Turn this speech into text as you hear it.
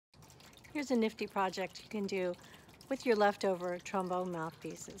Here's a nifty project you can do with your leftover trombone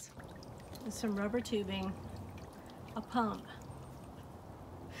mouthpieces. With some rubber tubing, a pump,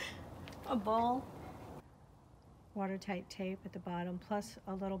 a ball, watertight tape at the bottom, plus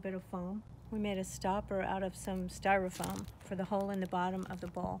a little bit of foam. We made a stopper out of some styrofoam for the hole in the bottom of the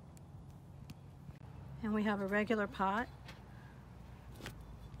bowl. And we have a regular pot.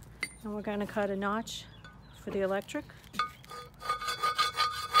 And we're going to cut a notch for the electric.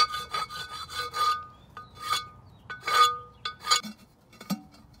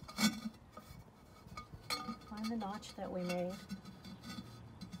 Find the notch that we made.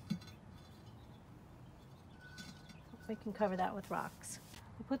 We can cover that with rocks.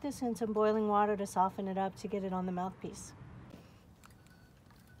 We put this in some boiling water to soften it up to get it on the mouthpiece.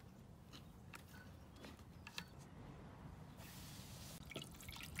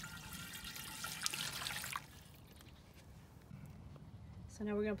 So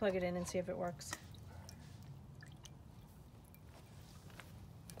now we're going to plug it in and see if it works.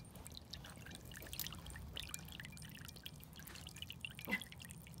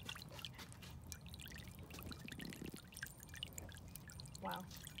 Wow.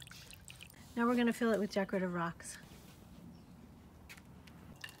 Now we're going to fill it with decorative rocks.